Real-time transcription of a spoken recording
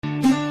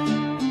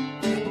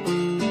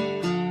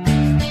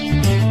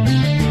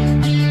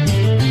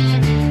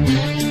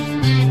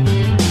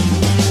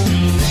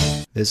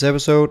This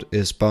episode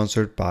is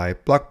sponsored by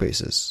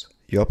Blockbases,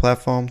 your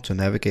platform to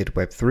navigate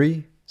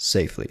Web3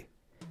 safely.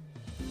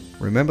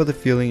 Remember the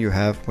feeling you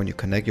have when you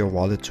connect your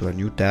wallet to a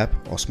new dApp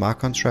or smart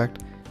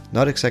contract,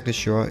 not exactly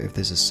sure if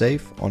this is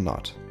safe or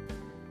not?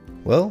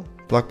 Well,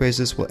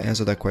 Blockbases will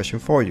answer that question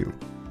for you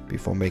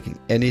before making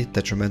any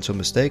detrimental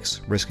mistakes,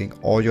 risking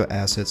all your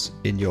assets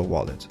in your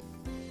wallet.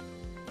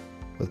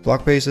 With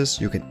Blockbases,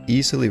 you can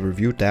easily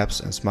review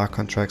dApps and smart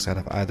contracts that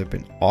have either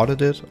been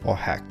audited or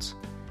hacked.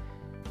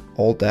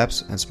 All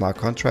dApps and smart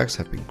contracts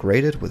have been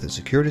graded with a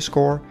security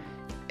score,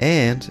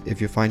 and if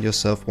you find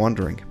yourself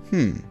wondering,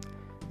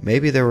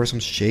 maybe there were some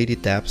shady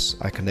dApps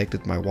I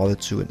connected my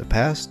wallet to in the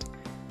past,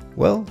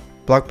 well,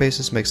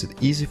 Blockbases makes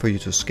it easy for you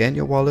to scan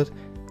your wallet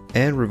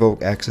and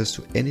revoke access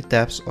to any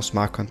dApps or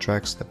smart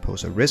contracts that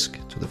pose a risk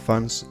to the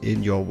funds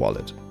in your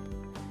wallet.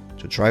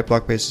 To try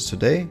Blockbases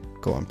today,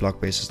 go on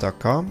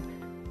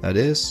blockbases.com, that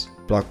is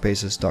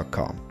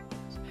blockbases.com.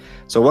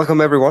 So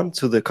welcome everyone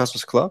to the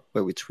Cosmos Club,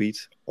 where we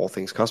tweet all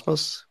things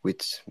Cosmos. We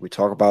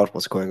talk about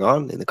what's going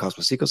on in the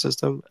Cosmos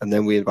ecosystem, and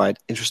then we invite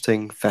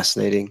interesting,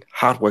 fascinating,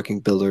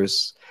 hardworking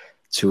builders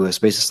to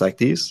spaces like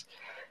these.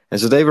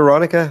 And today,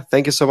 Veronica,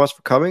 thank you so much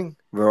for coming.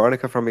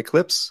 Veronica from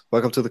Eclipse,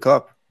 welcome to the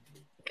club.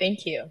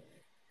 Thank you.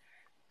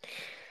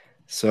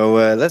 So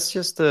let's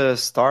just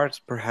start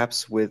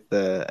perhaps with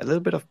a little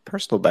bit of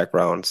personal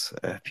background.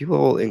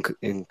 People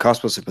in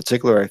Cosmos in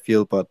particular, I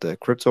feel, but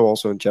crypto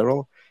also in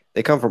general,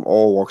 they come from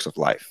all walks of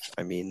life.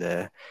 I mean,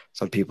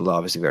 some people are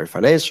obviously very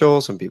financial,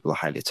 some people are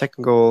highly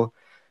technical.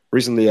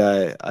 Recently,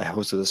 I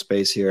hosted a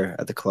space here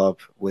at the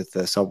club with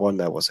someone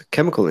that was a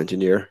chemical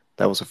engineer.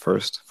 That was a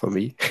first for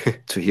me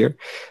to hear.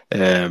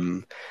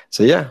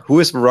 So yeah,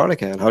 who is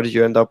Veronica and how did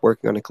you end up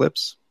working on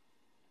Eclipse?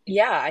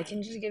 Yeah, I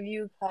can just give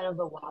you kind of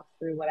a walk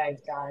through what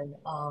I've done.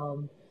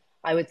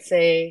 I would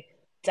say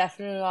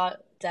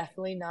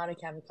definitely not a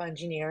chemical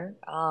engineer.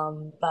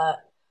 But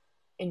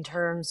in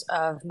terms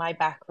of my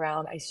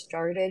background, I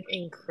started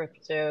in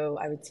crypto,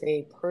 I would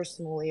say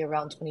personally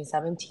around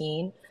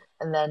 2017,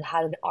 and then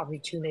had an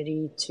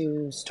opportunity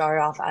to start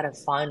off at a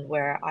fund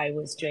where I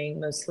was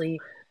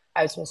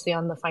mostly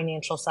on the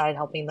financial side,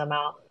 helping them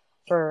out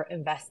for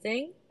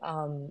investing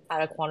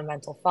at a quantum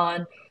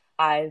fund.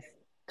 I've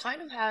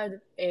kind of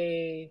had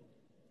a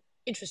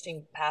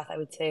interesting path, I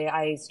would say.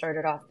 I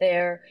started off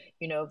there,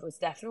 it was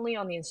definitely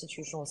on the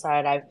institutional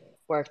side. I've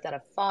worked at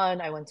a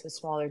fund. I went to a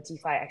smaller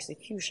DeFi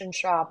execution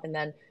shop, and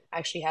then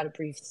actually had a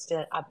brief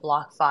stint at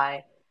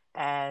BlockFi.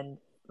 And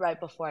right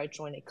before I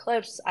joined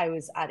Eclipse, I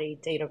was at a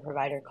data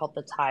provider called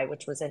the TIE,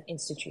 which was an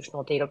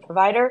institutional data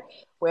provider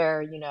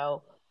where,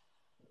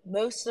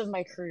 most of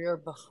my career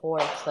before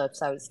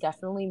Eclipse, I was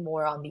definitely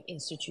more on the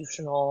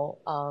institutional,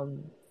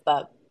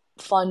 but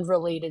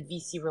fund-related,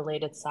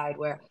 VC-related side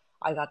where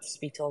I got to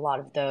speak to a lot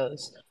of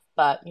those.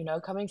 But,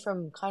 coming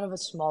from kind of a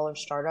smaller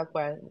startup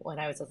when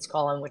I was at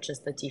Skullin, which is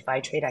the DeFi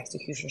trade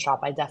execution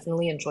shop, I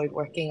definitely enjoyed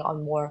working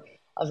on more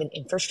of an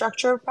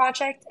infrastructure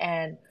project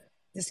and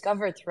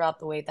discovered throughout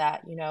the way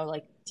that,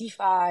 like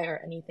DeFi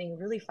or anything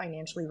really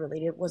financially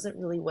related wasn't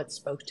really what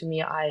spoke to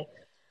me. I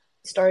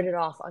started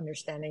off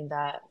understanding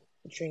that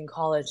during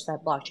college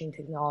that blockchain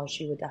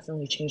technology would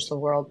definitely change the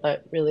world,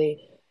 but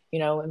really,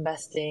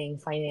 investing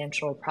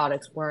financial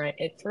products weren't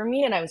it for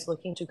me. And I was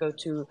looking to go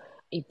to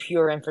a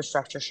pure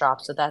infrastructure shop.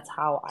 So that's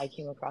how I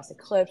came across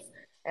Eclipse.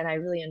 And I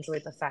really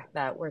enjoyed the fact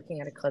that working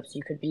at Eclipse,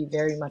 you could be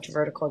very much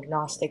vertical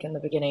agnostic in the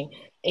beginning.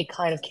 It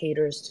kind of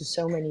caters to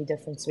so many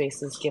different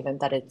spaces, given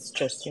that it's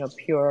just,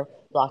 pure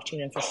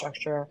blockchain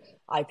infrastructure.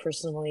 I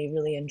personally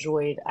really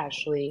enjoyed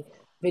actually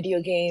video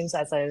games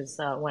as I was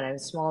when I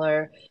was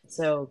smaller.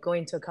 So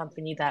going to a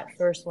company that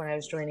first when I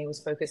was joining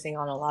was focusing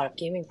on a lot of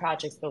gaming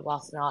projects, but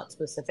whilst not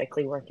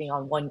specifically working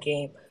on one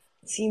game,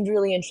 it seemed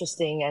really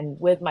interesting. And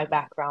with my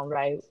background,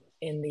 right,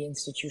 in the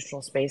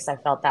institutional space, I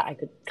felt that I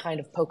could kind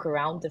of poke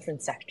around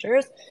different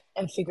sectors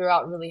and figure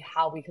out really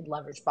how we could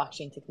leverage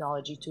blockchain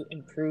technology to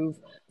improve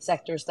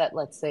sectors that,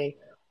 let's say,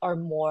 are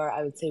more,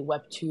 I would say,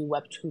 Web 2,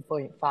 Web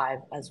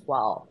 2.5 as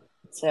well.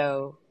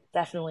 So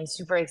definitely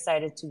super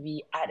excited to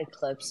be at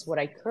Eclipse. What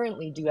I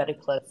currently do at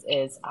Eclipse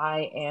is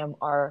I am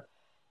our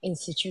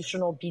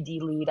institutional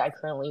BD lead. I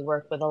currently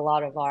work with a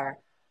lot of our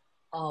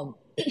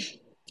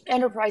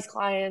enterprise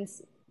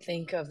clients.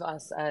 Think of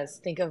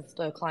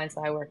the clients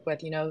that I work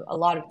with, a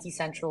lot of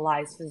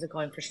decentralized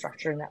physical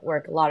infrastructure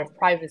network, a lot of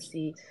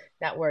privacy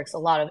networks, a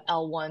lot of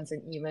L1s,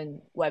 and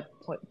even Web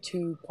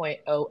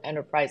 2.0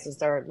 enterprises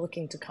that are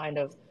looking to kind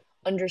of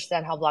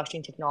understand how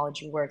blockchain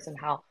technology works and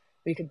how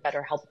we could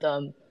better help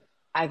them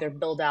either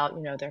build out,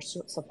 their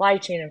supply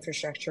chain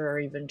infrastructure or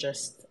even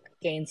just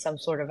gain some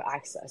sort of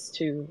access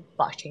to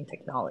blockchain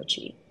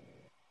technology.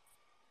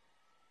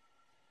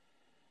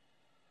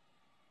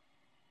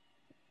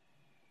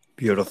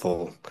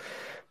 Beautiful.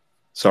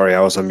 Sorry, I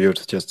was on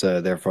mute just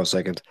there for a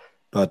second.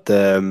 But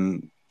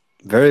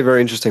very,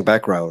 very interesting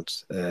background.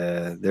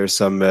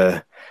 There's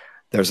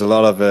a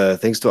lot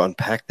of things to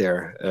unpack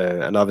there.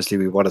 And obviously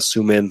we want to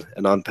zoom in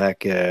and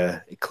unpack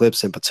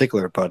Eclipse in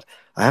particular. But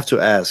I have to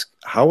ask,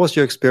 how was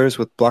your experience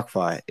with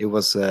BlockFi? It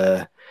was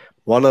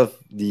one of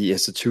the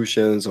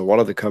institutions or one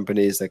of the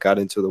companies that got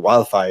into the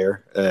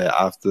wildfire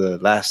after the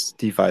last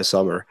DeFi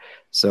summer.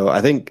 So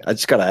I think I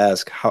just gotta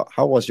ask,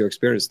 how was your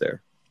experience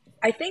there?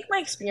 I think my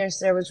experience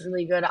there was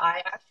really good.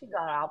 I actually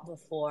got out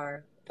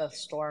before the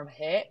storm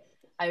hit.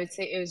 I would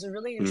say it was a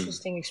really Hmm.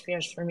 interesting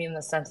experience for me in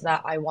the sense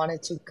that I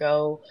wanted to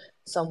go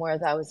somewhere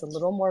that was a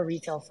little more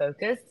retail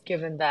focused,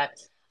 given that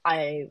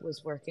I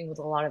was working with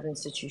a lot of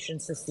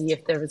institutions to see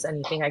if there was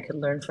anything I could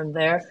learn from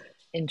there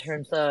in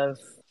terms of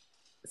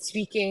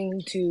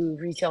speaking to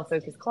retail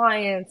focused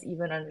clients,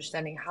 even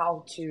understanding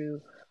how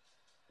to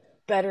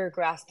better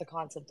grasp the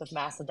concept of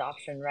mass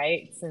adoption,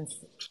 right?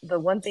 Since the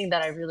one thing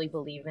that I really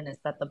believe in is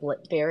that the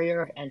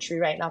barrier of entry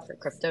right now for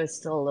crypto is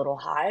still a little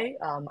high.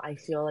 I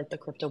feel like the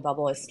crypto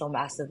bubble is still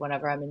massive.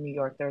 Whenever I'm in New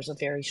York, there's a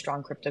very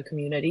strong crypto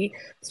community.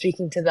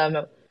 Speaking to them,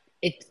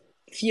 it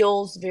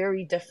feels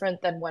very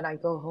different than when I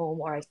go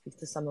home or I speak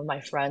to some of my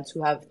friends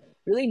who have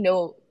really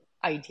no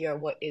idea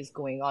what is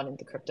going on in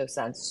the crypto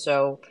sense.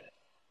 So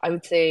I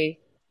would say,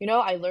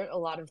 I learned a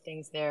lot of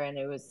things there, and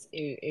it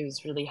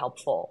was really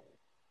helpful.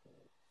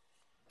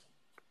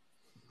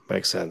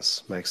 Makes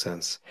sense. Makes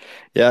sense.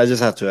 Yeah, I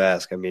just have to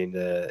ask. I mean,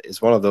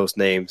 it's one of those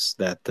names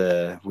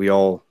that we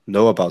all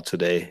know about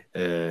today.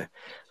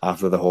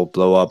 After the whole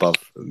blow up of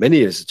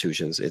many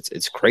institutions,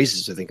 it's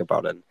crazy to think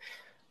about it.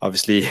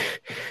 Obviously,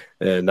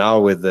 now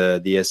with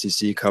the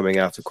SEC coming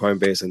after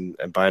Coinbase and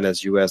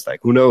Binance US, like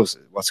who knows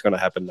what's going to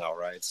happen now,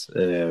 right?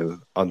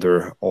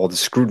 Under all the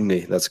scrutiny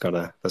that's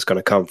gonna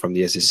come from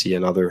the SEC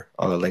and other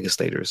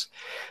legislators.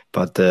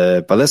 But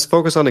let's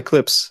focus on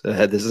Eclipse.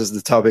 This is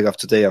the topic of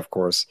today, of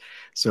course.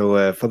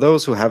 So for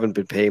those who haven't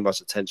been paying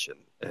much attention,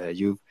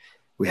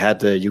 we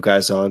had you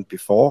guys on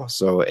before.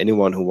 So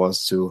anyone who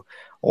wants to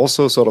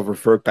also sort of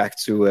refer back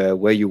to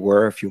where you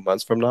were a few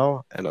months from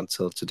now and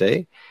until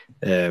today.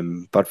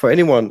 But for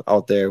anyone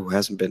out there who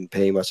hasn't been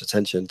paying much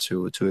attention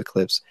to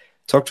Eclipse,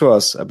 talk to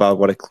us about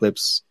what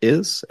Eclipse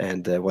is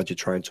and what you're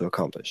trying to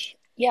accomplish.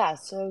 Yeah,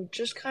 so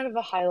just kind of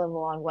a high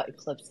level on what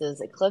Eclipse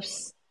is.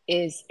 Eclipse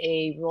is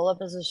a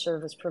roll-up as a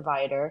service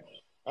provider,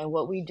 and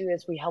what we do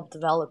is we help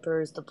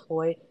developers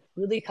deploy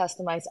really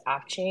customized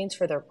app chains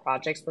for their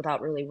projects without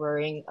really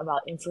worrying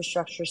about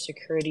infrastructure,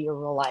 security, or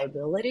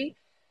reliability.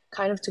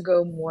 Kind of to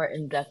go more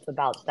in depth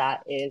about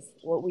that is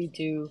what we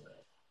do.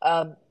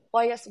 Well,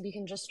 I guess we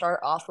can just start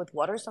off with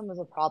what are some of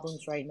the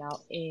problems right now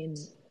in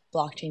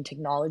blockchain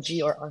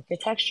technology or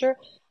architecture.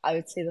 I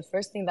would say the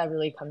first thing that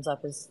really comes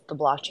up is the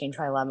blockchain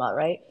trilemma,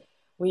 right?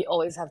 We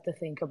always have to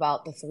think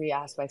about the three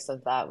aspects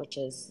of that, which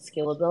is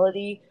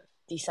scalability,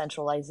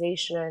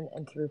 decentralization,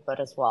 and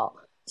throughput as well.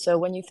 So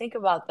when you think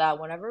about that,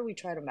 whenever we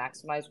try to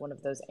maximize one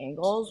of those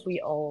angles, we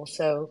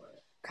also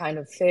kind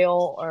of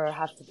fail or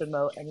have to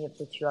demote any of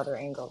the two other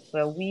angles.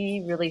 So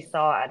we really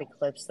saw at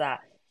Eclipse that,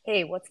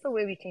 hey, what's the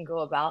way we can go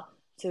about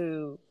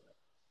to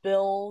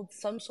build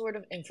some sort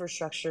of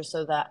infrastructure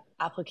so that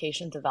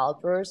application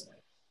developers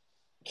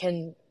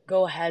can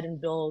go ahead and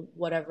build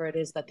whatever it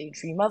is that they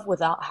dream of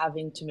without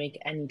having to make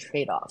any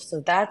trade-offs.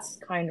 So that's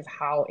kind of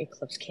how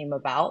Eclipse came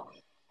about.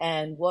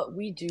 And what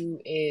we do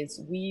is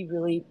we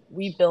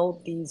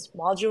build these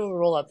modular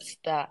rollups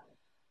that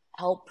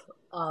help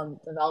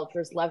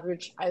developers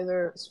leverage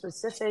either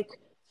specific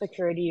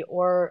security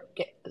or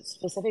get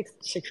specific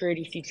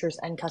security features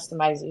and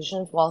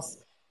customizations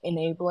whilst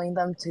enabling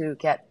them to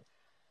get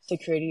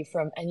security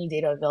from any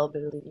data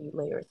availability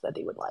layers that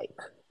they would like.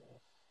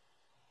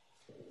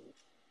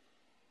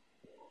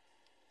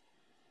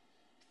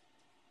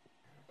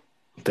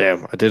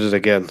 Damn, I did it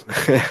again.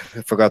 I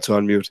forgot to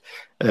unmute.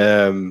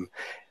 Um,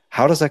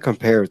 how does that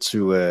compare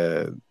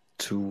to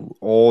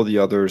all the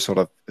other sort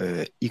of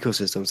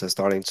ecosystems that's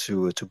starting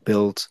to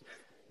build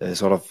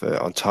sort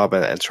of on top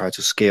and try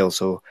to scale?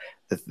 So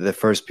the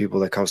first people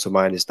that comes to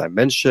mind is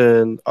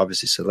Dimension,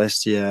 obviously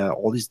Celestia,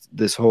 all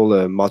this whole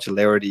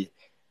modularity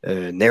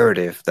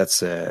narrative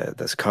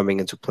that's coming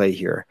into play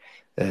here.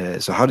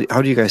 So how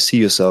do you guys see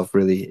yourself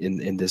really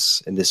in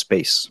this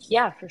space?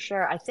 Yeah, for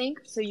sure. I think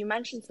so. You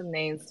mentioned some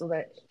names, so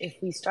that if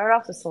we start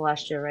off with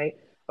Celestia, right?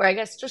 Or I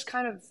guess just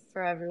kind of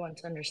for everyone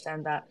to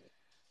understand that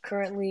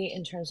currently,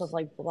 in terms of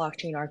like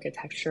blockchain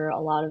architecture, a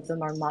lot of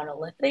them are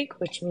monolithic,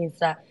 which means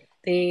that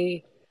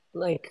they,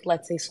 like,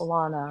 let's say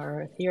Solana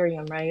or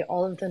Ethereum, right?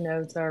 All of the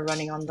nodes that are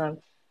running on them,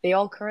 they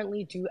all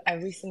currently do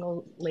every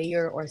single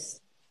layer or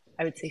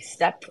I would say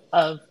step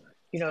of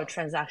a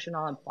transaction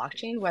on a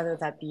blockchain, whether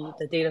that be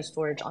the data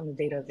storage on the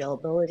data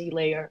availability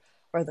layer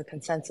or the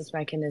consensus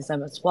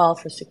mechanism as well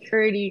for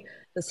security,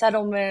 the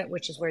settlement,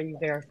 which is where you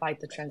verified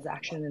the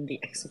transaction, and the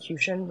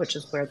execution, which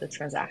is where the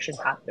transaction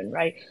happened,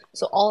 right?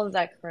 So all of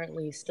that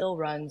currently still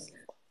runs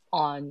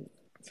on,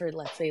 for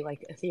let's say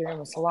like Ethereum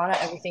or Solana,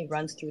 everything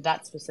runs through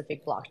that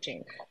specific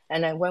blockchain.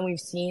 And then what we've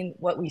seen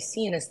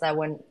is that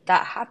when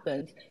that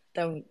happens,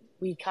 then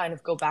we kind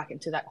of go back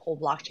into that whole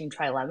blockchain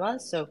trilemma.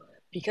 So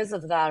because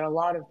of that, a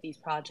lot of these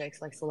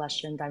projects like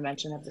Celestia and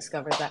Dimension have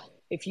discovered that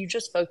if you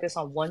just focus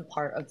on one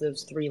part of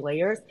those three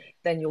layers,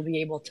 then you'll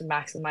be able to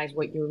maximize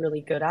what you're really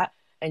good at,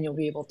 and you'll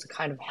be able to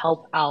kind of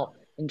help out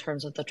in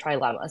terms of the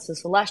trilemma. So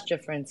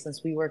Celestia, for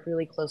instance, we work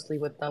really closely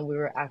with them. We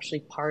were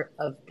actually part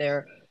of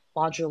their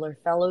modular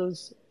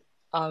fellows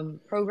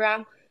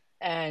program,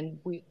 and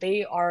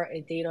they are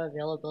a data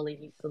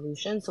availability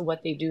solution. So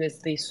what they do is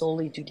they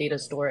solely do data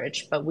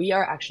storage, but we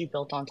are actually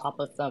built on top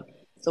of them.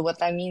 So what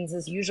that means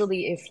is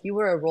usually if you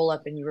were a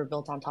rollup and you were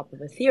built on top of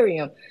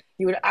Ethereum,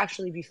 you would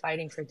actually be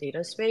fighting for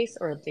data space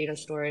or data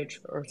storage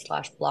or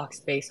slash block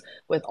space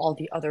with all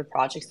the other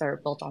projects that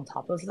are built on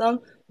top of them.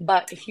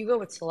 But if you go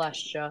with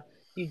Celestia,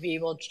 you'd be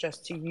able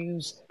just to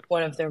use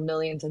one of their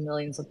millions and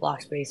millions of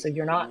block space. So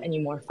you're not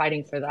anymore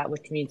fighting for that,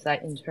 which means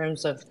that in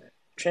terms of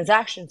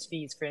transaction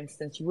fees, for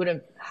instance, you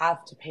wouldn't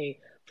have to pay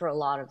for a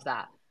lot of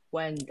that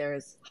when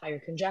there's higher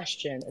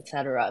congestion,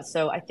 etc.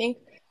 So I think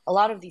a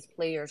lot of these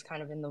players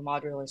kind of in the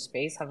modular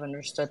space have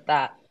understood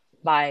that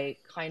by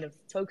kind of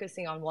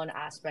focusing on one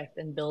aspect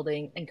and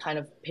building and kind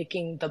of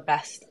picking the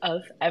best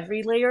of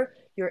every layer,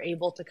 you're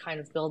able to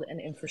kind of build an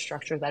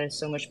infrastructure that is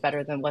so much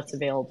better than what's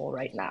available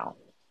right now.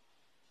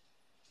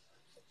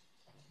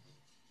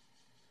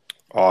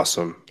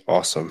 Awesome,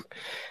 awesome.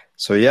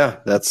 So yeah,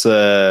 that's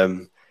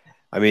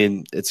I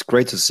mean, it's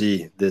great to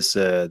see this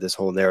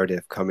whole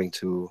narrative coming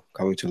to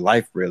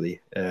life. Really,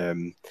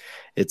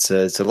 it's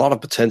a lot of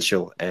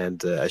potential,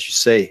 and as you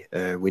say,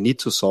 we need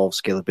to solve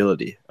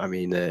scalability. I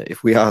mean,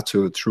 if we are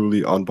to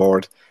truly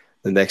onboard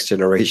the next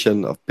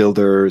generation of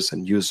builders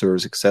and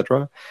users,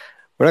 etc.,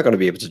 we're not going to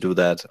be able to do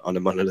that on a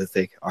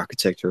monolithic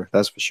architecture.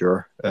 That's for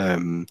sure.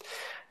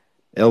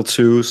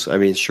 L2s, I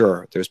mean,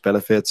 sure, there's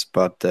benefits,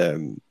 but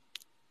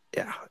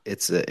yeah,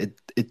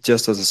 it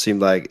just doesn't seem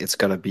like it's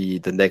gonna be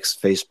the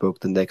next Facebook,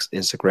 the next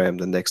Instagram,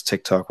 the next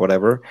TikTok,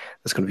 whatever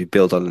that's gonna be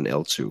built on an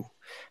L2.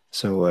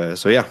 So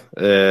yeah,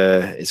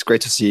 it's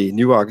great to see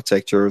new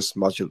architectures,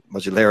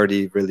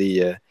 modularity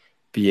really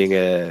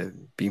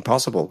being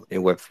possible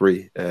in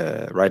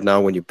Web3. Right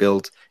now, when you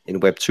build in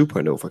Web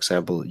 2.0, for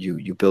example,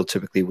 you build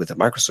typically with a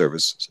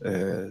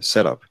microservice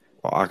setup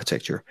or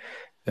architecture,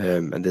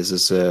 and this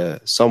is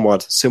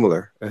somewhat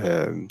similar.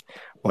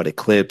 What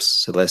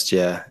Eclipse,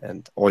 Celestia,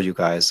 and all you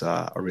guys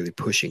are really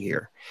pushing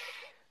here.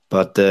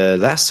 But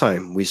last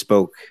time we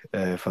spoke,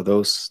 for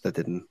those that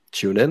didn't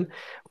tune in,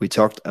 we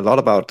talked a lot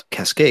about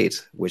Cascade,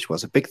 which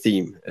was a big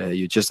theme.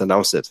 You just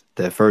announced it,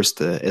 the first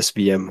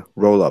SVM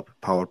rollup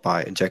powered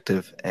by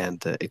Injective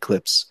and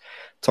Eclipse.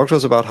 Talk to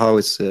us about how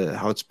it's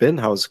been,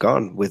 how it's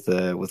gone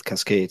with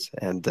Cascade,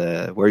 and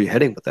where you're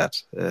heading with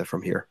that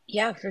from here.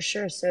 Yeah, for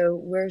sure. So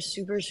we're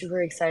super,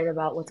 super excited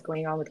about what's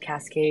going on with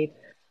Cascade.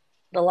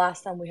 The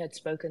last time we had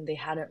spoken, they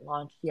hadn't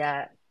launched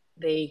yet.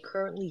 They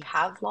currently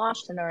have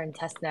launched and are in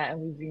testnet, and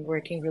we've been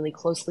working really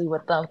closely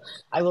with them.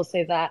 I will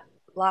say that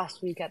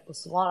last week at the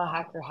Solana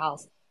Hacker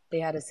House, they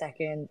had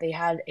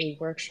a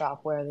workshop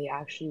where they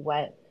actually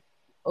went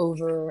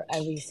over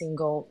every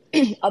single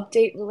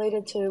update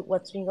related to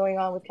what's been going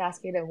on with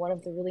Cascade. And one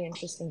of the really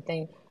interesting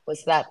things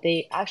was that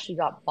they actually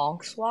got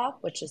Bonk Swap,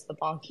 which is the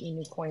Bonk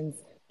Inu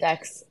Coins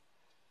DEX,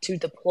 to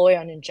deploy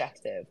on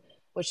Injective,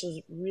 which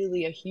is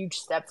really a huge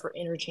step for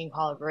interchain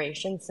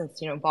collaboration since,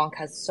 Bonk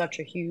has such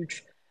a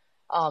huge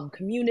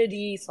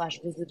community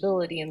 /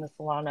 visibility in the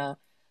Solana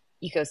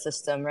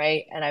ecosystem,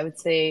 right? And I would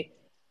say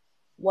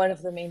one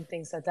of the main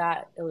things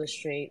that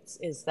illustrates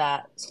is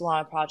that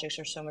Solana projects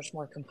are so much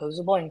more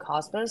composable in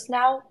Cosmos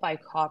now by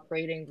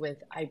cooperating with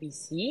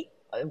IBC,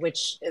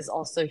 which is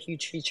also a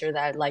huge feature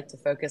that I'd like to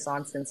focus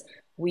on since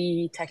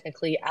we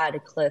technically at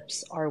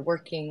Eclipse are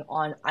working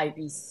on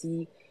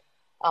IBC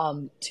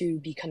to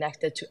be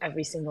connected to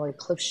every single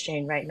Eclipse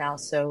chain right now.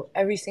 So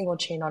every single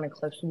chain on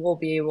Eclipse will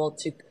be able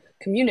to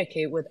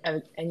communicate with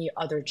any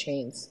other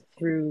chains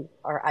through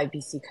our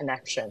IBC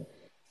connection.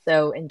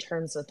 So in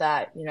terms of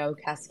that,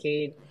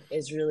 Cascade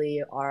is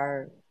really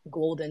our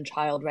golden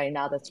child right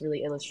now that's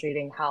really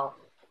illustrating how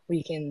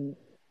we can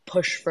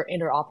push for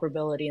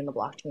interoperability in the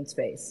blockchain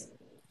space.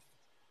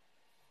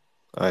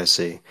 I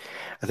see.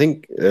 I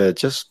think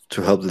just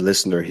to help the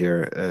listener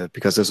here,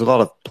 because there's a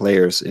lot of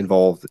players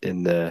involved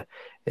in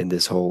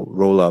this whole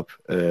roll-up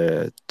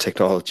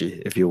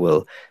technology, if you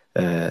will.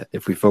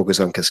 If we focus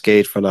on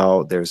Cascade for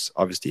now, there's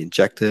obviously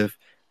Injective,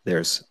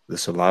 there's the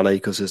Solana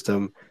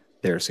ecosystem,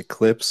 there's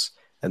Eclipse,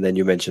 and then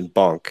you mentioned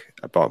Bonk.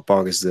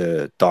 Bonk is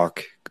the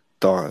dog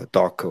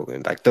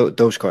coin, like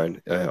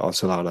Dogecoin on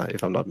Solana,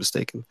 if I'm not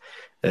mistaken.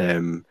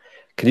 Can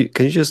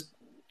you just,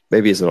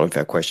 maybe it's an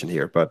unfair question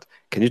here, but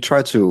can you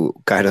try to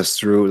guide us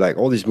through like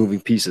all these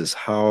moving pieces?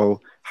 How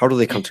do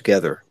they come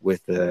together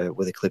with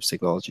Eclipse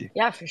technology?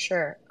 Yeah, for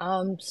sure.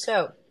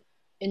 So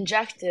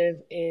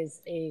Injective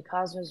is a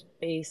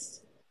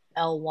Cosmos-based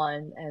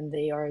L1, and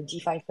they are a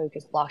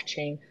DeFi-focused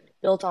blockchain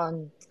built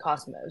on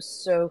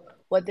Cosmos. So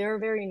what they're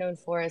very known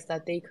for is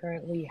that they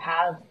currently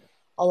have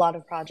a lot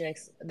of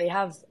projects. They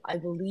have, I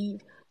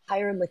believe,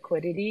 higher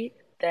liquidity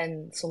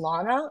than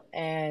Solana.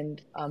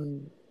 And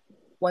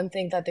one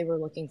thing that they were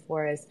looking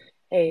for is,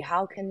 hey,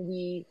 how can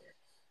we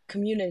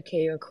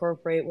communicate or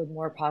cooperate with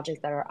more projects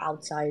that are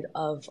outside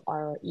of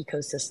our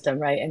ecosystem,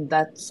 right? And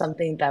that's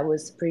something that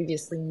was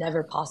previously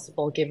never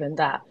possible given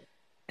that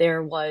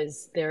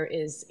there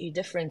is a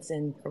difference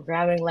in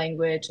programming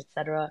language,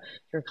 etc.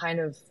 You're kind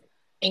of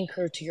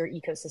anchored to your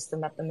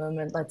ecosystem at the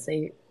moment. Let's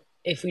say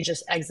if we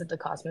just exit the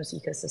Cosmos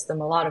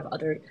ecosystem, a lot of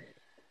other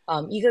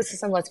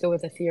ecosystem, let's go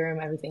with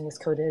Ethereum, everything is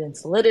coded in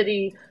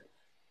Solidity.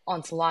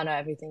 On Solana,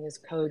 everything is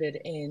coded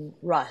in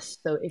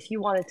Rust. So if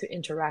you wanted to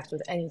interact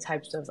with any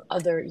types of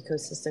other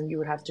ecosystem, you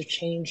would have to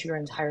change your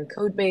entire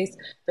code base.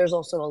 There's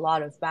also a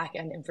lot of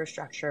back-end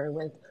infrastructure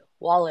with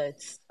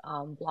wallets,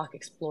 block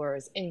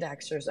explorers,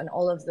 indexers, and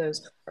all of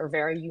those are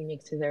very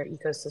unique to their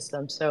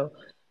ecosystem. So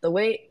the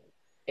way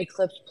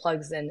Eclipse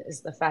plugs in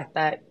is the fact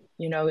that,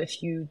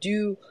 if you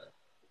do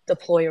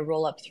deploy a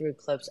rollup through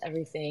Eclipse,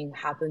 everything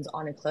happens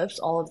on Eclipse.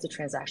 All of the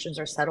transactions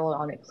are settled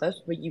on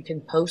Eclipse, but you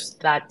can post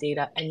that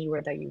data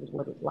anywhere that you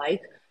would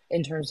like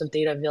in terms of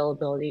data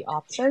availability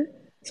option.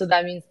 So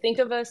that means think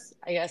of us,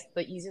 I guess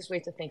the easiest way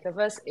to think of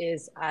us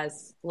is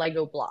as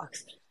Lego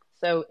blocks.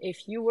 So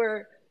if you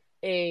were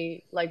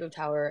a Lego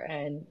tower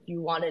and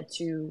you wanted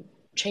to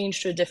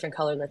change to a different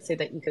color, let's say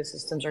that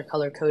ecosystems are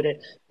color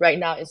coded, right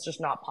now it's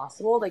just not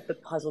possible. Like the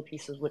puzzle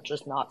pieces would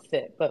just not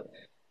fit. But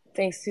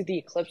thanks to the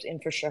Eclipse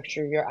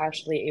infrastructure, you're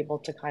actually able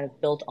to kind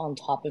of build on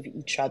top of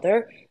each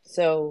other.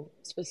 So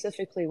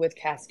specifically with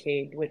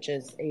Cascade, which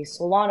is a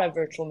Solana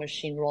virtual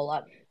machine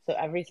rollup, so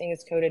everything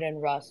is coded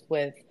in Rust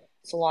with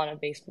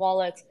Solana-based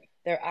wallets.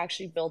 They're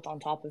actually built on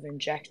top of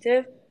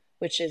Injective,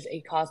 which is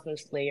a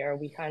Cosmos layer.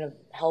 We kind of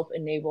help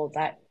enable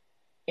that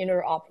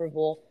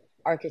interoperable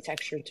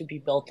architecture to be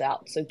built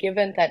out. So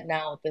given that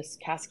now this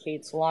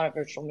Cascade Solana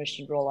virtual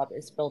machine rollup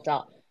is built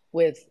out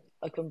with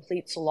a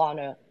complete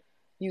Solana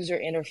user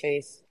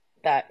interface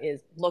that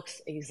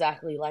looks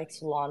exactly like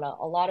Solana,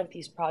 a lot of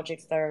these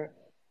projects that are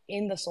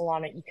in the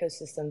Solana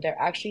ecosystem,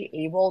 they're actually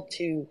able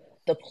to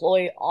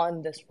deploy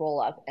on this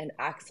rollup and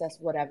access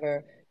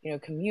whatever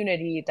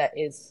community that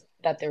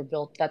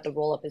the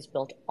rollup is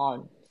built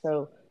on.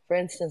 So for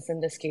instance, in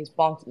this case,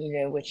 Bonk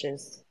Inu, which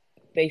is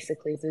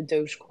basically the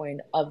Dogecoin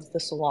of the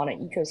Solana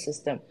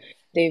ecosystem,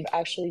 they've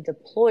actually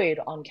deployed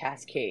on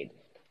Cascade.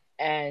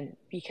 And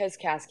because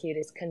Cascade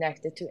is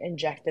connected to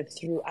Injective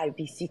through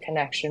IBC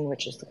connection,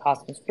 which is the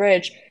Cosmos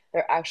bridge,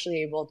 they're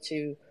actually able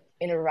to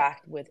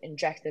interact with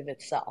Injective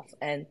itself.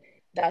 And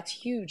that's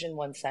huge in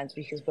one sense,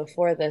 because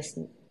before this,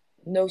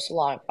 no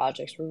Solana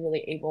projects were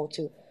really able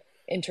to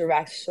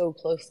interact so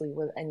closely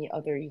with any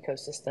other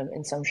ecosystem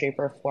in some shape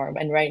or form.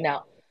 And right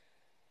now,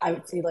 I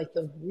would say like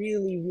the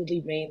really,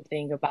 really main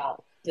thing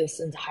about this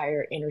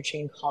entire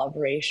interchain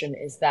collaboration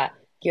is that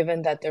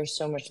given that there's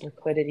so much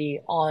liquidity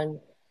on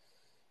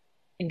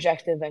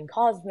Injective and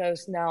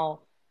Cosmos,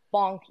 now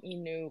Bonk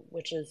Inu,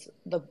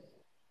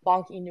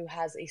 Bonk Inu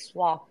has a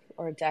swap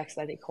or a DEX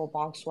that they call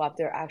Bonk Swap.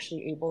 They're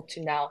actually able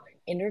to now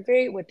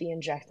integrate with the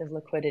Injective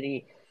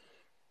liquidity.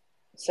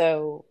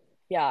 So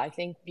yeah, I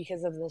think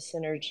because of the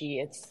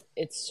synergy,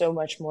 it's so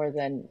much more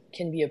than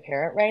can be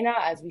apparent right now.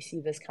 As we see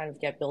this kind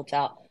of get built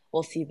out,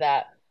 we'll see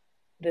that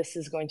this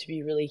is going to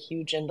be really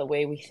huge in the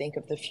way we think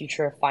of the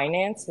future of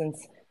finance,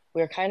 since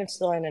we're kind of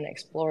still in an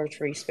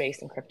exploratory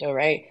space in crypto,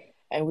 right?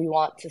 And we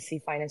want to see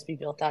finance be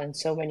built out in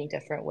so many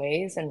different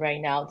ways. And right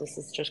now, this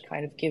is just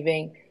kind of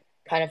giving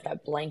kind of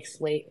that blank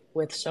slate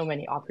with so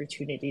many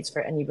opportunities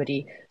for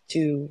anybody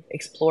to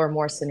explore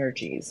more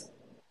synergies.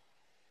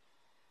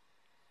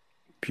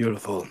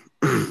 Beautiful.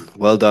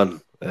 Well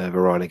done,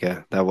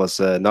 Veronica. That was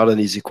not an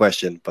easy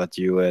question, but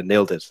you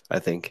nailed it, I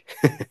think.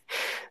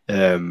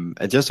 And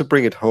just to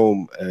bring it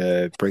home,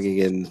 bringing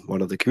in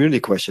one of the community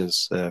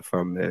questions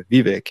from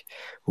Vivek,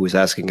 who is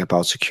asking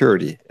about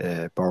security,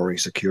 borrowing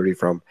security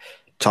from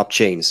top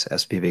chains,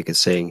 as Vivek is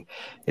saying.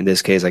 In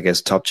this case, I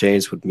guess top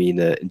chains would mean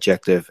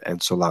Injective and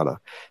Solana.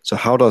 So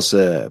how does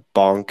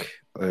Bonk,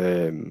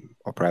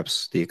 or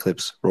perhaps the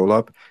Eclipse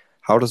rollup,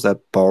 how does that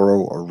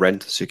borrow or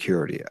rent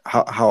security?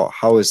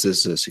 How is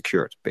this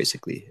secured,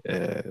 basically,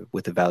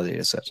 with the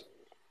validator set?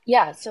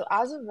 Yeah, so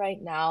as of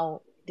right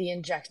now, the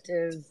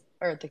Injective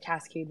or the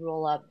Cascade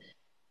rollup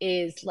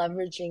is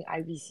leveraging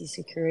IBC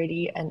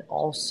security and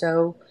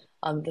also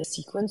the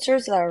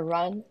sequencers that are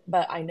run.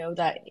 But I know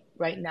that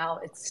right now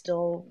it's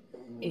still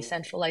a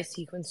centralized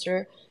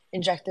sequencer.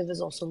 Injective is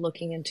also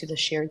looking into the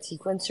shared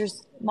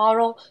sequencers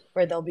model,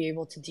 where they'll be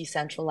able to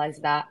decentralize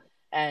that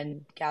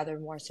and gather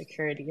more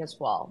security as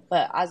well.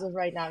 But as of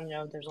right now,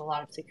 there's a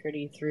lot of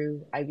security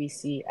through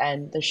IBC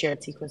and the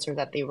shared sequencer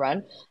that they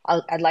run.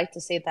 I'd like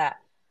to say that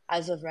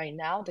as of right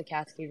now, the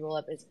Cascade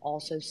rollup is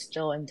also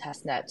still in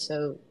testnet,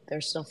 so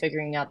they're still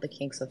figuring out the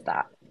kinks of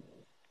that.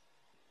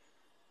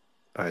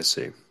 I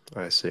see.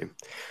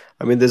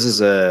 I mean, this is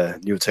a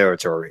new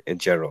territory in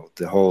general.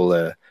 The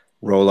whole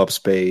roll-up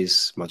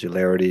space,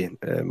 modularity,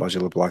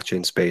 modular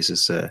blockchain space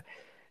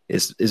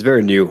is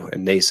very new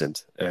and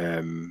nascent.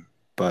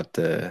 But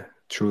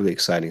truly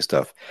exciting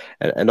stuff.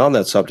 And on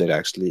that subject,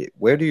 actually,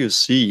 where do you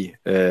see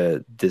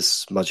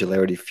this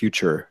modularity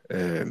future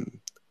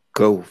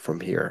go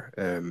from here?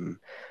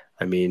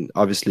 I mean,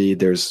 obviously,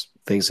 there's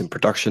things in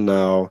production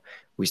now.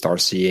 We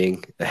start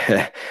seeing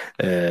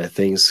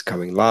things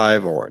coming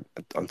live or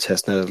on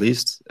testnet at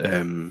least.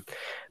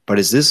 But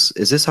is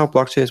this how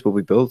blockchains will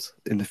be built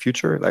in the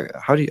future? Like,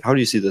 how do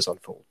you see this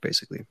unfold,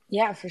 basically?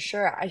 Yeah, for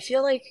sure. I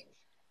feel like,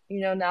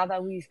 now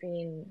that we've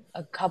been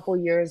a couple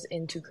years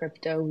into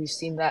crypto, we've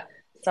seen that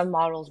some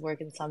models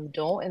work and some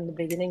don't. In the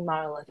beginning,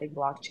 monolithic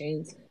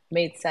blockchains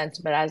made sense,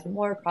 but as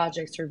more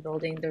projects are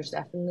building, there's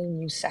definitely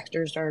new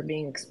sectors that are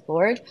being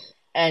explored.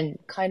 And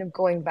kind of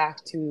going back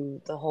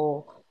to the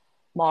whole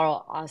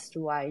model as to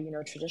why,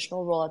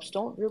 traditional rollups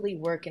don't really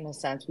work in a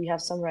sense. We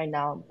have some right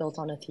now built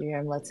on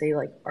Ethereum, let's say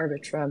like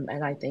Arbitrum,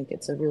 and I think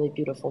it's a really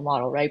beautiful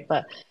model, right?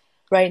 But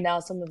right now,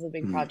 some of the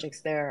big Hmm.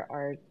 projects there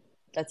are,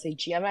 let's say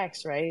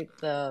GMX, right?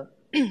 The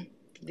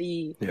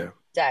Yeah.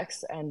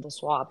 DEX and the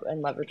swap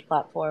and leverage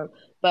platform.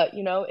 But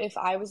if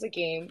I was a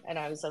game and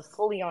I was a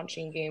fully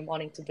on-chain game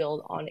wanting to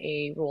build on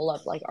a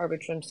roll-up like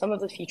Arbitrum, some of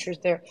the features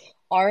there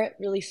aren't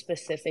really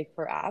specific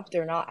per app.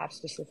 They're not app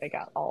specific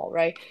at all,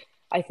 right?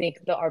 I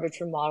think the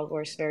Arbitrum model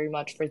works very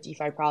much for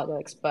DeFi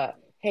products, but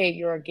hey,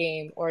 you're a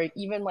game or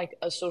even like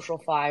a social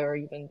fi or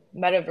even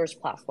metaverse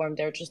platform,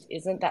 there just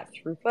isn't that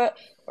throughput,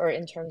 or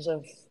in terms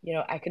of,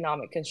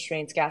 economic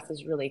constraints, gas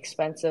is really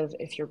expensive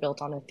if you're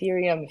built on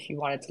Ethereum, if you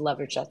wanted to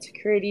leverage that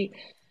security.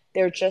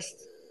 There just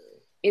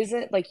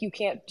isn't, like, you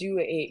can't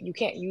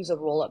use a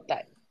roll up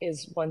that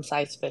is one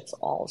size fits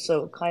all.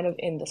 So kind of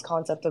in this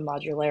concept of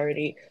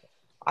modularity,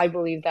 I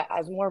believe that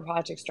as more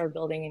projects start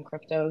building in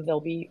crypto,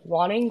 they'll be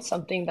wanting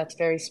something that's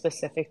very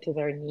specific to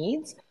their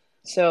needs.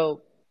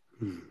 So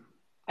Hmm.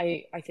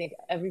 I think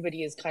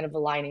everybody is kind of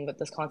aligning with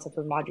this concept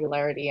of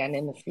modularity, and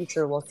in the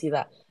future, we'll see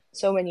that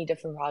so many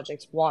different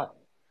projects want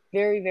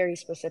very, very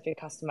specific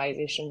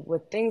customization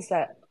with things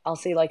that I'll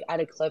say, like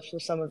at Eclipse,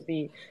 with some of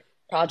the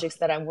projects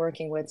that I'm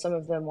working with, some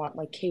of them want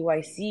like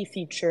KYC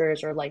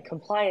features or like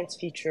compliance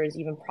features,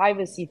 even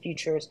privacy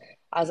features.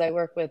 As I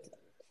work with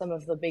some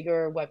of the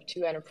bigger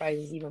Web2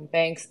 enterprises, even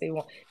banks,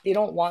 they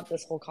don't want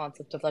this whole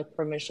concept of like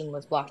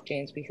permissionless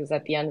blockchains, because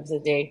at the end of the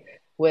day,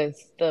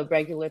 with the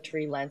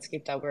regulatory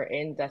landscape that we're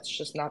in, that's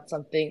just not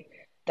something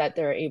that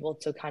they're able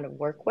to kind of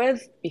work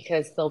with,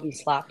 because they'll be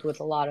slapped with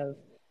a lot of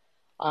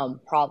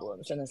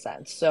problems in a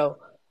sense. So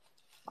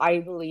I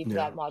believe Yeah.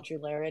 that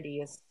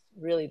modularity is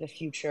really the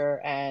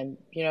future. And,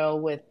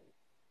 with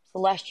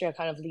Celestia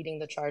kind of leading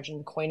the charge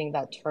and coining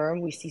that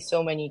term, we see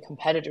so many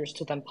competitors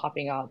to them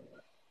popping up.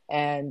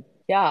 And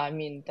yeah, I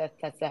mean,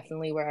 that's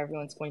definitely where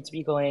everyone's going to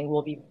be going.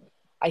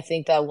 I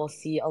think that we'll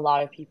see a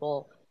lot of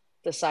people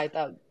decide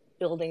that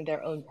building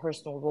their own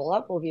personal roll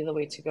up will be the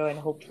way to go. And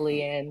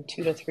hopefully in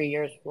 2 to 3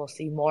 years, we'll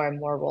see more and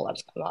more roll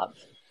ups come up.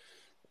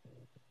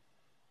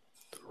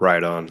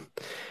 Right on.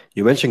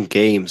 You mentioned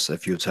games a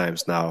few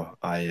times now.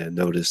 I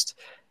noticed.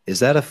 Is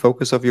that a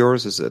focus of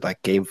yours? Is it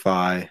like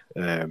GameFi,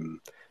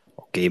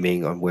 or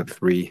gaming on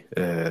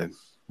Web3,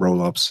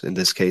 roll-ups in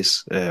this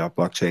case, or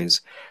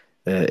blockchains?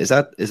 Is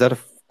that a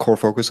core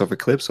focus of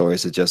Eclipse, or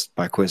is it just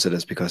by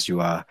coincidence because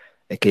you are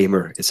a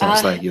gamer? It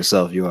sounds Uh, like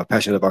yourself. You are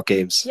passionate about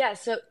games. yeah,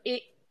 so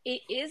it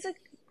is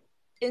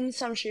in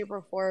some shape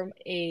or form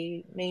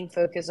a main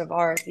focus of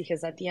ours,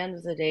 because at the end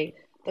of the day,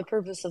 the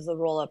purpose of the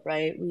roll up,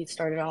 right? We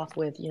started off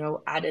with,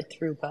 added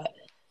throughput.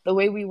 The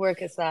way we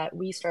work is that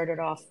we started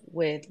off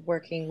with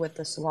working with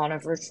the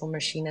Solana virtual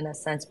machine in a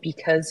sense,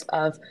 because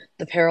of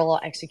the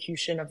parallel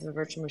execution of the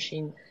virtual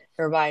machine,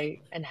 thereby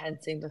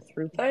enhancing the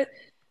throughput,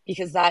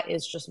 because that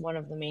is just one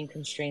of the main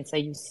constraints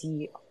that you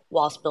see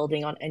whilst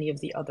building on any of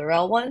the other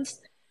L1s.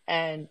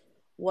 And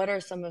what are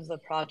some of the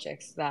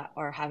projects that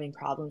are having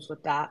problems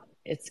with that?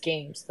 It's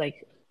games.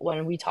 Like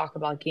when we talk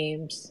about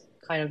games,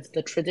 kind of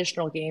the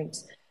traditional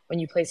games, when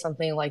you play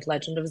something like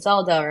Legend of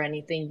Zelda or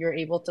anything, you're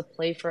able to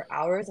play for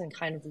hours and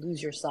kind of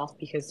lose yourself,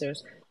 because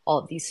there's all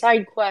of these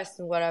side quests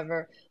and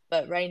whatever.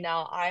 But right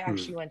now, I Hmm.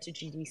 actually went to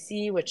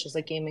GDC, which is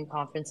a gaming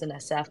conference in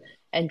SF,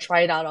 and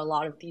tried out a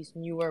lot of these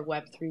newer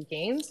Web3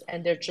 games,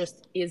 and there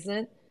just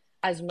isn't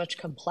as much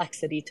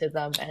complexity to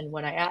them. And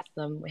when I asked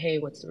them, hey,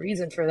 what's the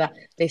reason for that?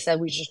 They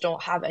said we just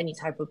don't have any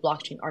type of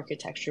blockchain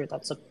architecture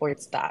that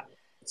supports that.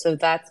 So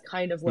that's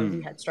kind of when we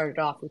Hmm. had started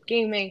off with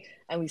gaming,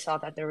 and we saw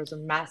that there was a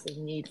massive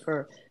need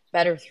for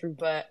better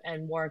throughput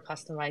and more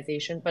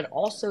customization, but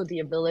also the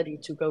ability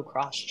to go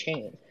cross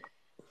chain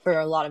for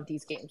a lot of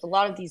these games. A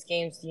lot of these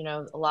games,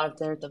 a lot of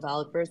their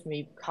developers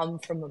may come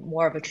from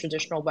more of a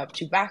traditional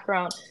Web2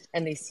 background,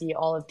 and they see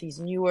all of these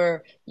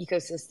newer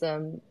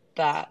ecosystem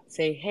that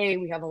say, hey,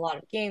 we have a lot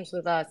of games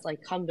with us,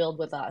 like come build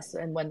with us.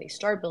 And when they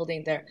start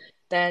building there,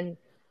 then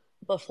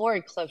before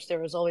Eclipse, there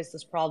was always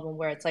this problem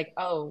where it's like,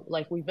 oh,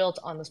 like we built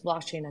on this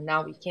blockchain and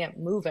now we can't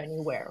move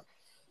anywhere.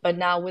 But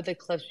now with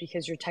Eclipse,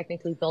 because you're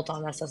technically built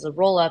on us as a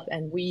roll up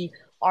and we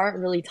aren't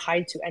really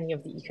tied to any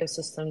of the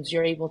ecosystems,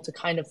 you're able to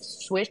kind of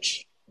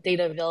switch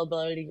data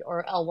availability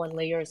or L1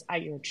 layers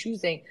at your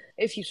choosing.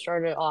 If you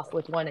started off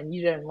with one and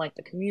you didn't like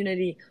the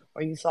community,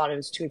 or you thought it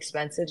was too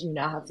expensive, you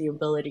now have the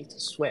ability to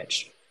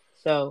switch.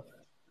 So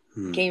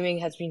Hmm. gaming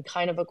has been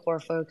kind of a core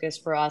focus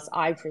for us.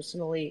 I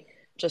personally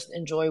just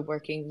enjoy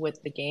working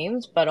with the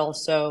games, but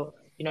also,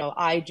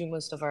 I do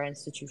most of our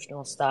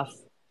institutional stuff.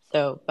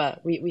 So,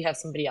 but we have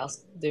somebody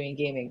else doing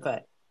gaming,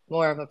 but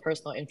more of a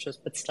personal interest,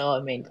 but still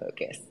a main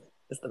focus.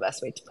 is the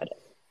best way to put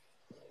it.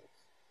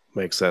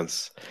 Makes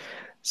sense.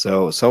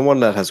 So someone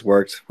that has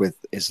worked with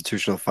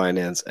institutional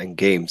finance and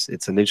games,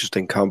 it's an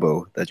interesting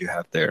combo that you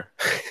have there.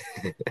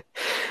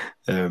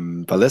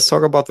 But let's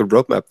talk about the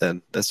roadmap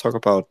then. Let's talk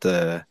about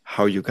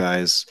how you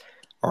guys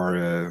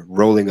are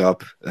rolling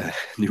up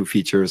new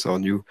features or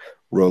new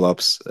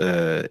roll-ups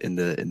in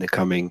the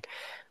coming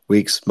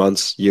weeks,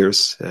 months,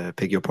 years.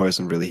 Pick your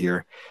poison really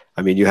here.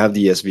 I mean, you have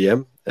the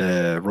SVM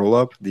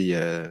roll-up,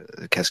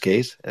 the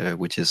Cascade,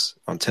 which is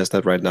on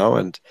testnet right now,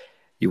 and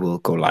you will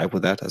go live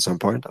with that at some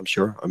point, I'm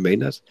sure, on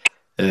mainnet.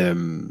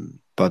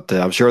 But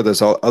I'm sure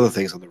there's other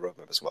things on the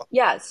roadmap as well.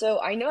 Yeah, so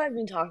I know I've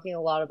been talking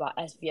a lot about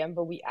SVM,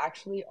 but we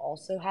actually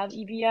also have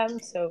EVM.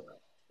 So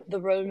the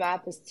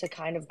roadmap is to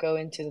kind of go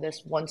into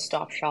this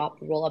one-stop shop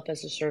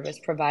Rollup-as-a-Service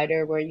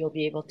provider where you'll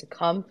be able to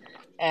come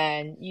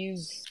and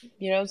use,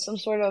 some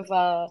sort of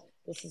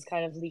this is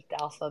kind of leaked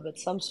alpha, but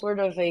some sort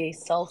of a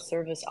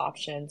self-service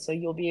option. So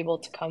you'll be able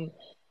to come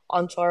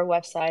onto our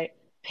website,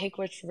 pick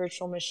which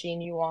virtual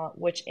machine you want,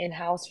 which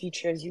in-house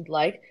features you'd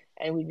like,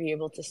 and we'd be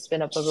able to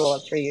spin up a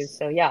rollup for you.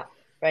 So yeah,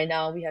 right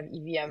now we have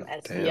EVM,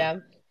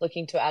 SVM,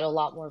 looking to add a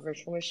lot more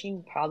virtual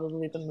machine,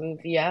 probably the Move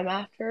VM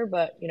after,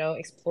 but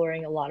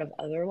exploring a lot of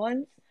other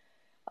ones.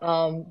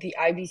 The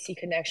IBC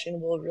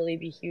connection will really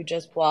be huge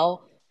as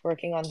well,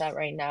 working on that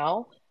right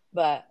now.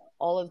 But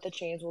all of the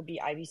chains will be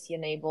IBC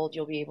enabled.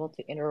 You'll be able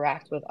to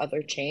interact with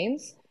other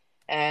chains.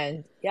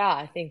 And yeah,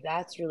 I think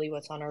that's really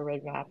what's on our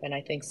roadmap. And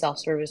I think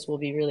self-service will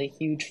be really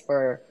huge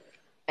for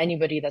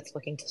anybody that's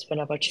looking to spin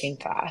up a chain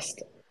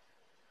fast.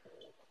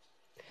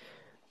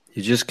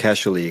 You just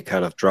casually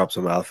kind of dropped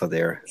some alpha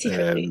there.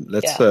 Secretly,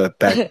 Let's yeah.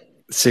 back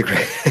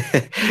secret.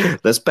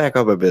 Let's back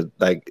up a bit.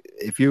 Like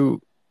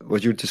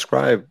what you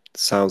described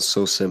sounds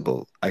so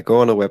simple. I go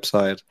on a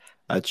website,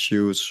 I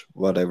choose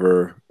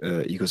whatever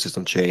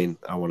ecosystem chain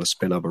I want to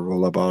spin up a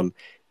rollup on,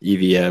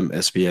 EVM,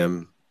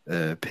 SVM,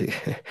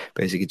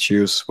 basically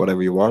choose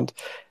whatever you want,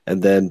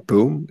 and then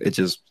boom, it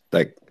just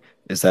like,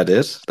 is that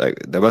it? Like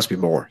there must be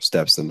more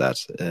steps than that.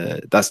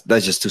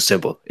 That's just too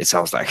simple. It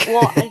sounds like.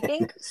 Well, I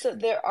think so.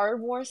 There are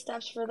more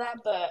steps for that,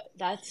 but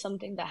that's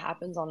something that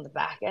happens on the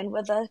back end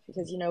with us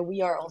because,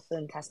 we are also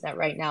in testnet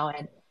right now.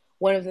 And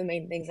one of the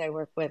main things I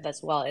work with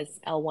as well is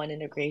L1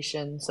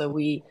 integration. So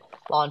we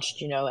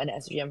launched, an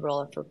SVM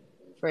rollup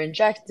for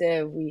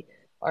Injective. We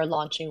are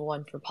launching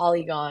one for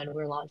Polygon.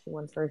 We're launching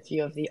one for a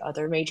few of the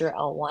other major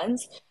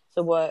L1s.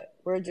 So what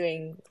we're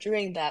doing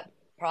during that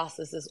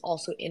process is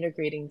also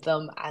integrating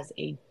them as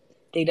a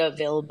data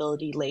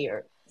availability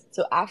layer.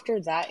 So after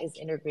that is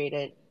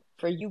integrated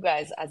for you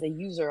guys as a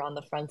user on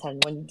the front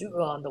end, when you do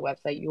go on the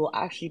website, you will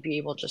actually be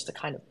able just to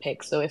kind of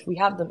pick. So if we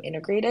have them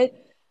integrated,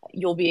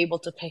 you'll be able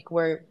to pick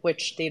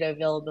which data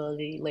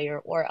availability layer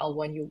or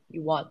L1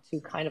 you want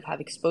to kind of have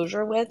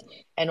exposure with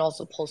and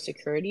also pull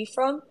security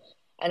from.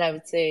 And I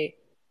would say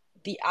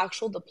the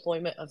actual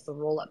deployment of the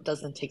rollup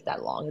doesn't take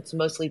that long. It's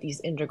mostly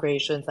these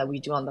integrations that we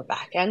do on the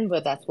back end,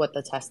 but that's what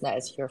the testnet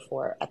is here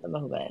for at the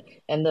moment.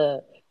 And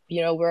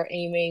we're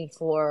aiming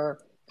for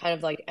kind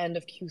of like end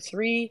of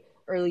Q3,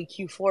 early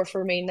Q4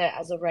 for mainnet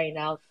as of right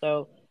now.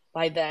 So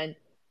by then,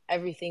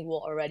 everything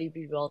will already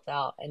be built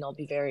out and it'll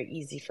be very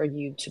easy for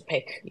you to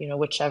pick,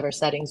 whichever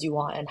settings you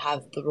want and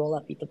have the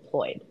rollup be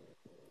deployed.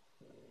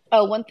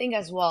 Oh, one thing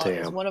as well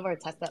is one of our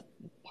testnet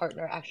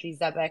partner, actually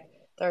Zebek,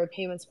 they're a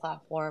payments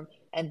platform,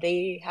 and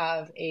they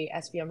have a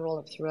SVM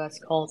rollup through us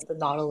called the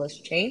Nautilus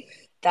chain.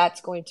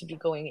 That's going to be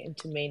going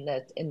into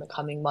mainnet in the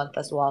coming month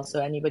as well. So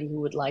anybody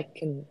who would like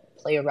can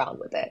play around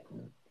with it.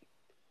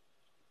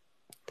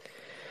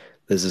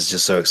 This is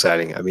just so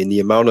exciting. I mean, the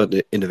amount of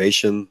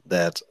innovation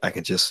that I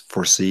can just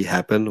foresee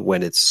happen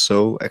when it's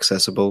so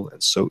accessible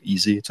and so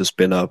easy to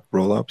spin up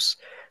rollups.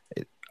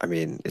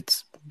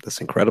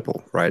 That's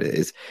incredible, right?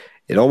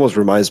 It almost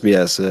reminds me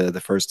as the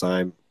first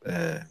time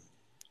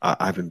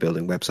I've been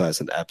building websites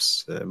and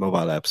apps,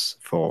 mobile apps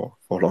for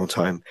a long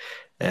time.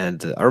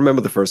 And I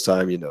remember the first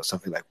time,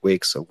 something like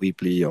Wix or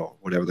Weebly or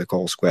whatever they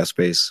call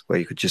Squarespace, where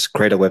you could just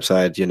create a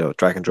website,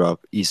 drag and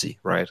drop, easy,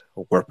 right?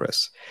 Or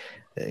WordPress.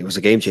 It was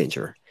a game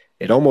changer.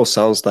 It almost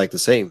sounds like the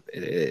same.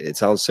 It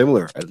sounds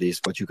similar, at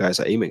least, what you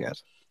guys are aiming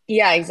at.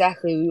 Yeah,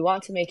 exactly. We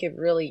want to make it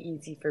really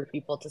easy for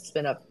people to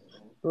spin up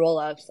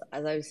rollups.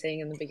 As I was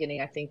saying in the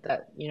beginning, I think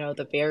that,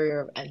 the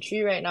barrier of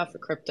entry right now for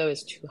crypto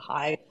is too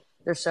high.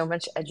 There's so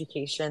much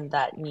education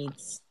that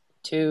needs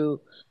to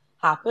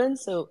happen.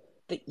 So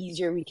the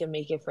easier we can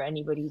make it for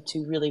anybody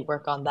to really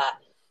work on that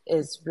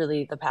is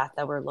really the path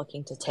that we're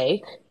looking to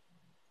take.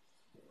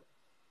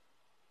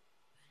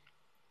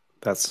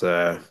 That's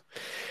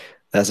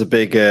a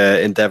big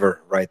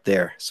endeavor right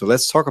there. So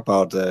let's talk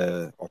about,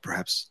 or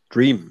perhaps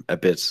dream a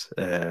bit.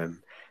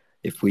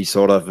 If we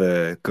sort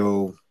of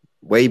go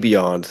way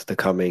beyond the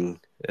coming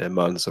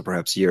months or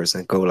perhaps years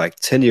and go like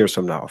 10 years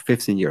from now,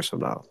 15 years from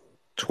now,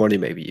 20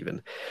 maybe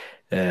even.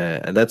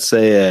 And let's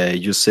say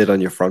you sit on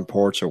your front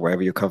porch or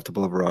wherever you're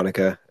comfortable,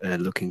 Veronica,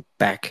 looking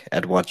back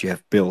at what you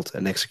have built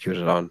and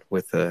executed on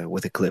with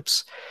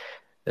Eclipse.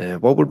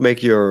 What would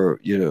make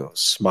your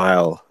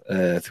smile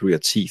through your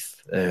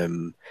teeth?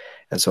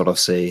 and sort of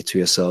say to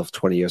yourself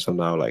 20 years from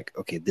now, like,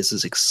 okay, this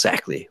is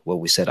exactly what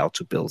we set out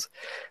to build,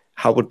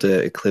 how would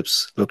the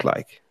Eclipse look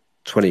like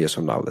 20 years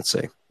from now, let's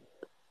say?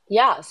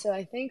 Yeah, so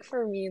I think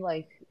for me,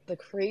 like the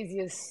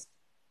craziest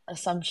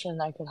assumption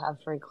I could have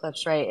for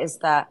Eclipse, right, is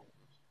that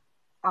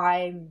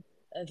I'm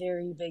a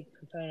very big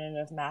proponent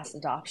of mass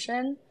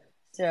adoption.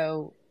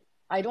 So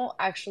I don't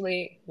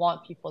actually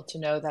want people to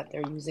know that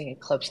they're using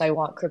Eclipse. I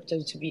want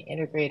crypto to be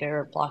integrated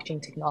or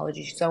blockchain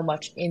technology so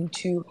much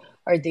into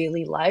our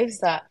daily lives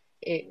that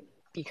it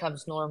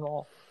becomes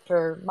normal.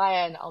 For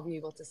my end, I'll be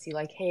able to see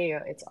like, hey,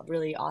 it's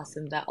really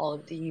awesome that all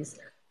of these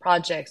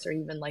projects or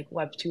even like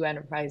Web2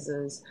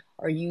 enterprises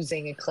are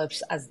using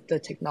Eclipse as the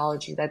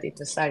technology that they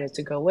decided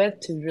to go with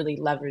to really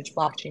leverage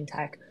blockchain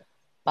tech.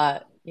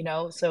 But,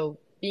 so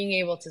being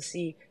able to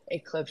see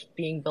Eclipse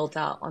being built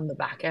out on the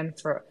back end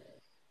for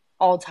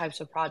all types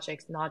of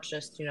projects, not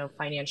just,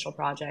 financial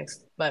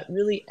projects, but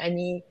really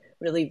any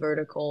really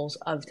verticals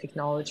of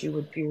technology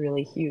would be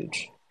really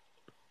huge.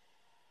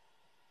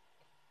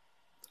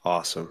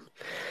 Awesome.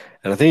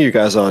 And I think you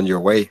guys are on your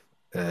way,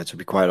 to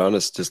be quite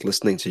honest, just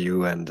listening to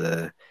you and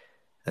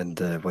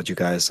what you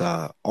guys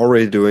are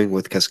already doing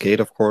with Cascade,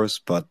 of course,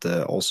 but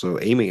also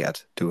aiming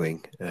at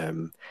doing.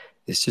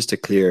 It's just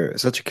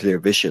such a clear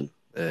vision.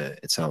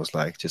 It sounds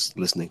like just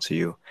listening to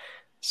you.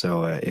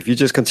 So if you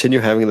just continue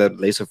having that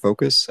laser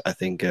focus, I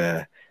think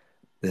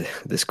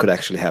this could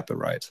actually happen,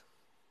 right?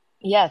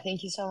 Yeah,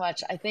 thank you so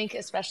much. I think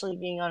especially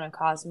being on a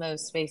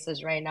Cosmos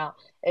spaces right now,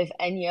 if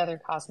any other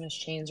Cosmos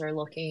chains are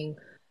looking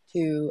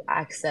to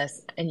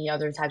access any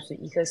other types of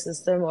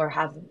ecosystem or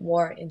have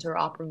more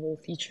interoperable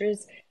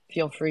features,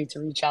 feel free to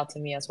reach out to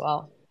me as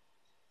well.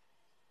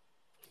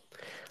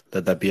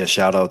 Let that be a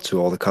shout out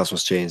to all the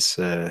Cosmos chains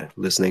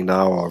listening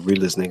now or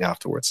re-listening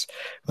afterwards.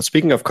 But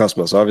speaking of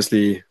Cosmos,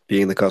 obviously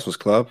being the Cosmos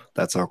Club,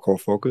 that's our core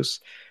focus.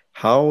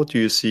 How do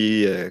you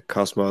see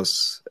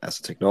Cosmos as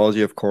a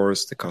technology, of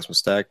course, the Cosmos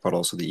stack, but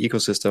also the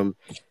ecosystem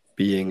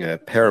being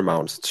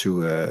paramount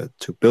to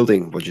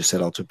building what you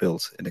set out to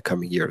build in the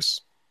coming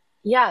years?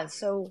 Yeah,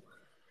 so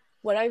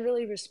what I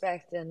really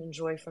respect and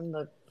enjoy from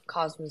the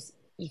Cosmos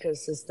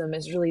ecosystem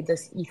is really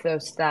this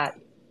ethos that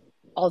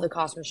all the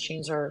Cosmos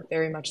chains are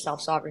very much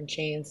self-sovereign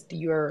chains.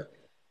 You're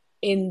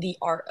in the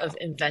art of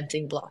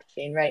inventing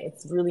blockchain, right?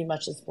 It's really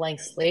much this blank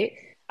slate.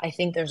 I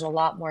think there's a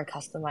lot more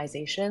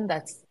customization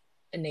that's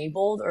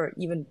enabled or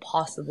even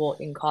possible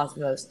in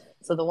Cosmos.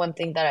 So the one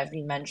thing that I've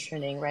been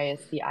mentioning, right,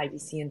 is the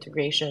IBC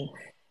integration.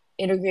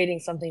 Integrating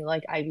something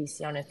like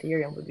IBC on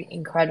Ethereum would be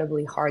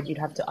incredibly hard. You'd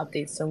have to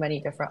update so many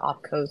different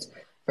opcodes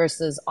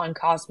versus on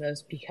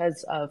Cosmos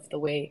because of the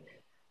way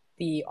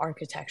the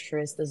architecture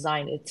is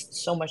designed.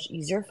 It's so much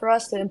easier for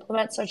us to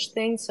implement such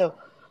things. So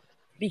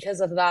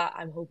because of that,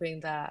 I'm hoping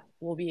that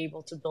we'll be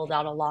able to build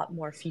out a lot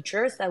more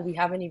features that we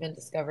haven't even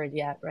discovered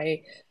yet,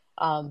 right?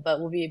 But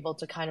we'll be able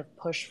to kind of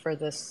push for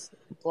this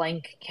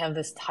blank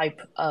canvas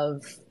type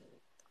of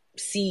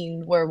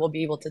scene where we'll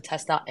be able to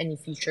test out any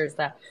features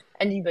that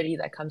anybody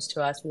that comes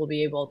to us will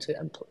be able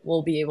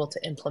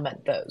to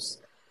implement those.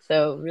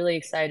 So really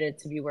excited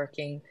to be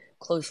working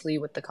closely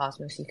with the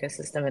Cosmos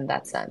ecosystem in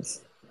that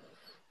sense.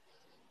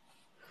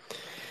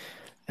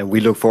 And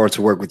we look forward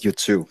to work with you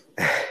too.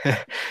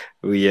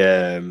 We,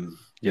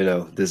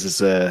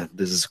 this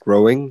is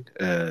growing.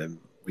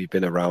 We've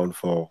been around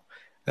for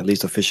at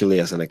least officially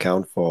as an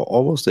account for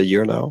almost a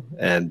year now,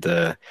 and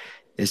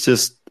it's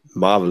just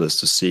marvelous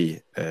to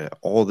see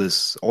all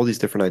these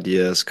different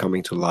ideas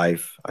coming to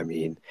life. I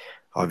mean,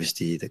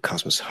 obviously the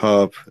Cosmos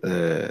Hub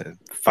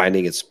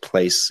finding its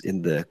place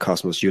in the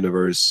Cosmos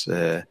universe.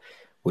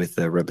 With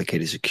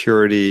replicated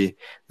security.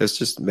 There's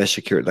just mesh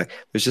security. Like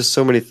there's just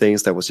so many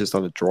things that was just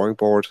on the drawing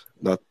board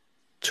not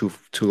too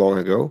long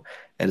ago,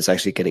 and it's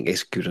actually getting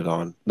executed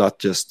on not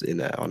just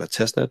on a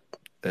testnet,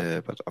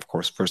 but of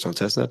course first on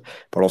testnet,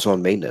 but also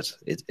on mainnet.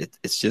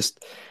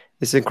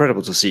 It's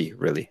incredible to see,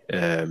 really.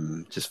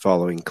 Just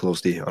following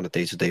closely on a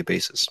day-to-day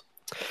basis.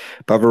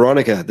 But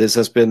Veronica, this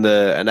has been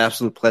an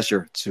absolute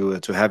pleasure to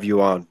have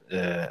you on,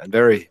 and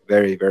very,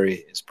 very,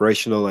 very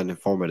inspirational and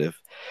informative.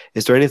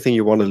 Is there anything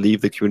you want to leave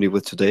the community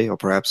with today, or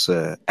perhaps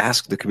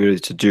ask the community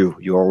to do?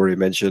 You already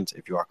mentioned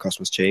if you are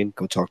Cosmos Chain,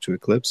 go talk to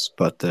Eclipse.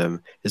 But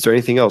is there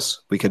anything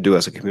else we can do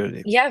as a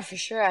community? Yeah, for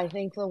sure. I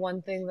think the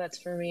one thing that's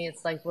for me,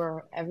 it's like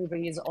where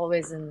everybody is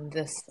always in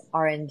this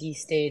R&D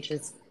stage.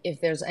 Is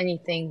if there's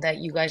anything that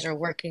you guys are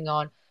working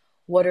on,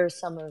 what are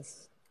some of,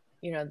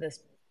 this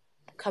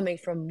coming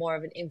from more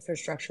of an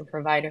infrastructure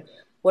provider,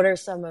 what are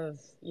some of,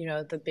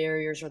 the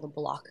barriers or the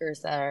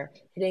blockers that are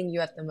hitting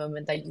you at the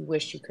moment that you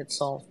wish you could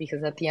solve?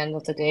 Because at the end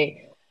of the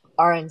day,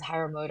 our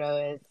entire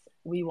motto is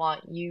we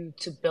want you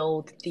to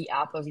build the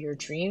app of your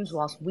dreams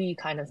whilst we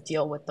kind of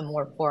deal with the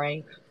more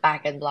boring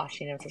back-end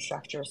blockchain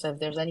infrastructure. So if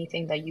there's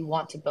anything that you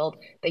want to build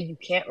that you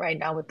can't right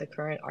now with the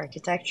current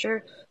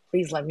architecture,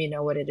 please let me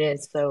know what it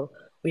is so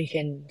we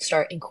can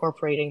start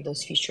incorporating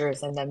those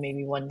features and then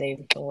maybe one day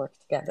we can work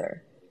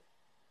together.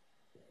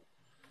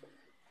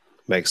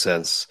 Makes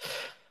sense.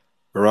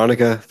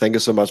 Veronica, thank you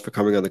so much for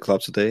coming on the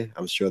club today.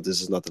 I'm sure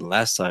this is not the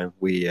last time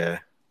we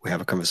we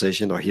have a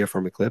conversation or hear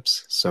from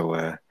Eclipse.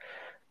 So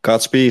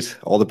Godspeed.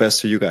 All the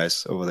best to you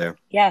guys over there.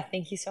 Yeah,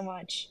 thank you so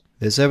much.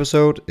 This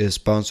episode is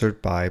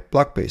sponsored by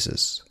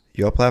Blockbases,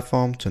 your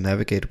platform to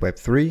navigate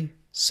Web3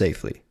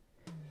 safely.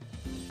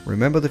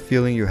 Remember the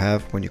feeling you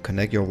have when you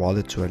connect your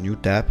wallet to a new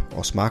dApp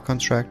or smart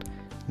contract,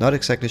 not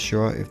exactly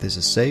sure if this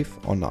is safe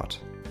or not?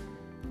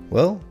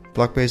 Well,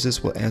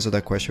 Blockbases will answer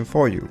that question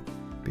for you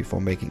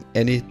before making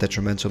any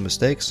detrimental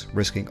mistakes,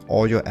 risking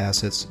all your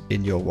assets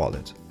in your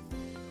wallet.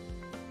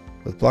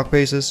 With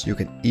Blockbases, you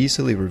can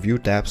easily review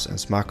dApps and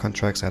smart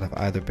contracts that have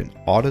either been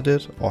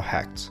audited or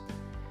hacked.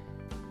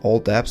 All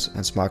dApps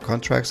and smart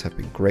contracts have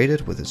been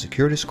graded with a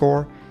security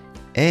score,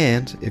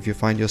 and if you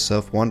find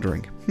yourself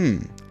wondering,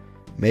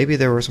 maybe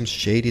there were some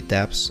shady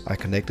dApps I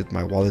connected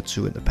my wallet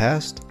to in the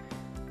past,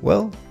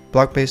 well,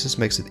 Blockbases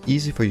makes it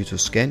easy for you to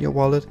scan your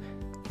wallet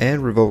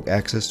and revoke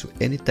access to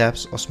any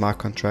dApps or smart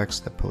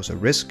contracts that pose a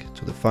risk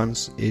to the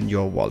funds in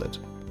your wallet.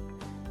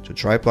 To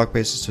try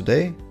Blockbases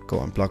today, go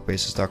on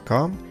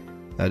blockbases.com,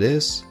 that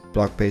is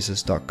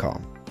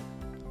blockbases.com.